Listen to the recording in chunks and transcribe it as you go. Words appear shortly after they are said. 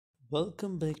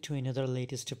Welcome back to another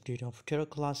latest update of Terra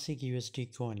Classic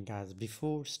USD coin, guys.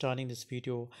 Before starting this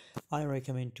video, I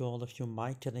recommend to all of you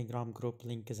my Telegram group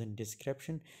link is in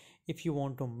description. If you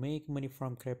want to make money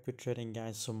from crypto trading,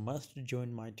 guys, so must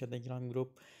join my Telegram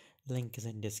group. Link is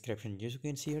in description. As you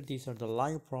can see here, these are the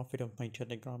live profit of my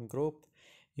Telegram group.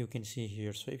 You can see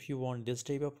here. So if you want this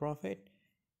type of profit,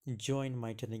 join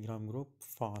my Telegram group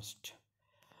fast.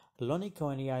 Lunc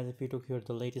coin, guys, if you took here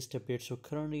the latest update, so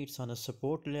currently it's on a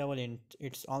support level and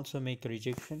it's also make a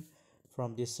rejection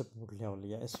from this support level.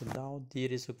 Yeah, so now there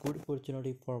is a good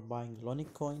opportunity for buying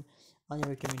Lunc coin. I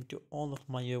recommend to all of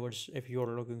my viewers, if you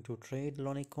are looking to trade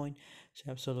Lunc coin,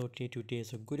 so absolutely today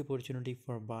is a good opportunity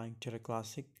for buying Terra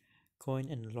Classic coin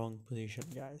in long position,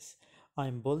 guys.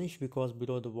 I'm bullish because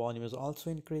below the volume is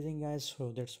also increasing, guys,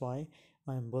 so that's why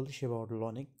I'm bullish about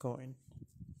Lunc coin.